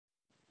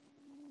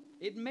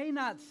It may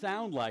not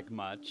sound like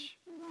much,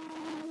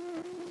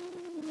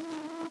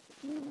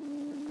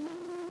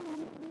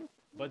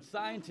 but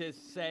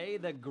scientists say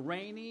the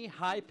grainy,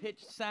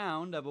 high-pitched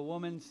sound of a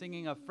woman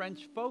singing a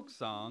French folk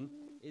song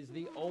is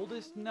the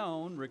oldest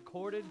known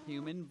recorded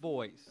human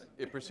voice.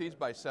 It precedes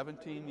by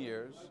 17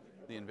 years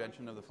the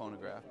invention of the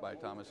phonograph by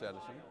Thomas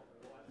Edison.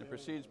 It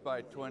precedes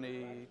by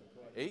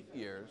 28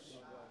 years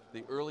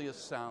the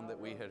earliest sound that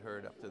we had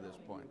heard up to this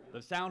point.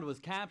 The sound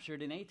was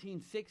captured in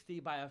 1860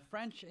 by a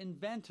French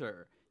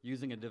inventor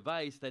using a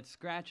device that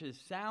scratches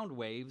sound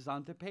waves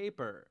onto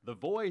paper. The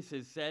voice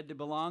is said to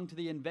belong to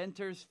the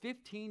inventor's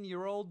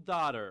 15-year-old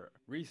daughter.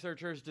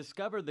 Researchers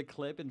discovered the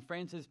clip in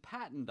France's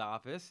patent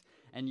office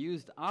and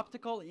used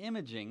optical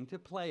imaging to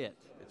play it.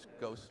 It's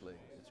ghostly,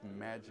 it's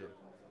magic.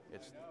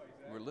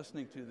 We're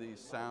listening to these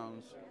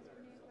sounds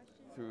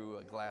through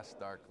a glass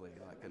darkly,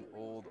 like an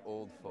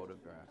old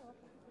photograph.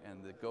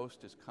 And the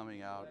ghost is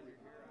coming out,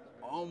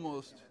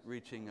 almost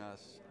reaching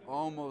us,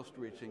 almost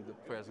reaching the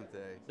present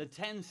day. The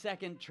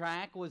 10-second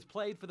track was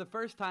played for the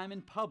first time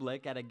in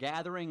public at a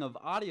gathering of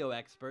audio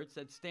experts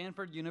at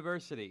Stanford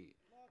University.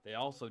 They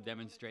also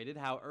demonstrated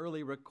how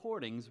early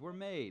recordings were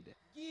made.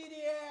 Get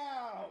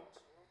out!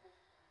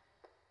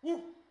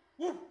 Woo,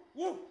 woo,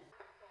 woo.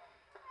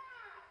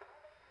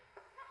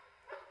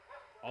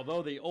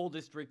 Although the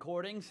oldest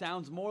recording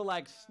sounds more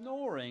like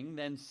snoring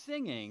than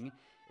singing,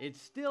 it's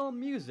still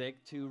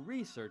music to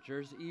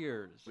researchers'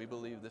 ears. We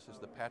believe this is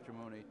the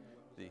patrimony,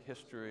 the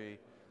history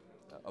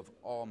of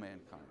all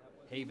mankind.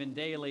 Haven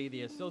Daley,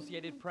 The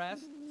Associated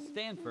Press,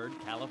 Stanford,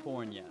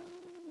 California.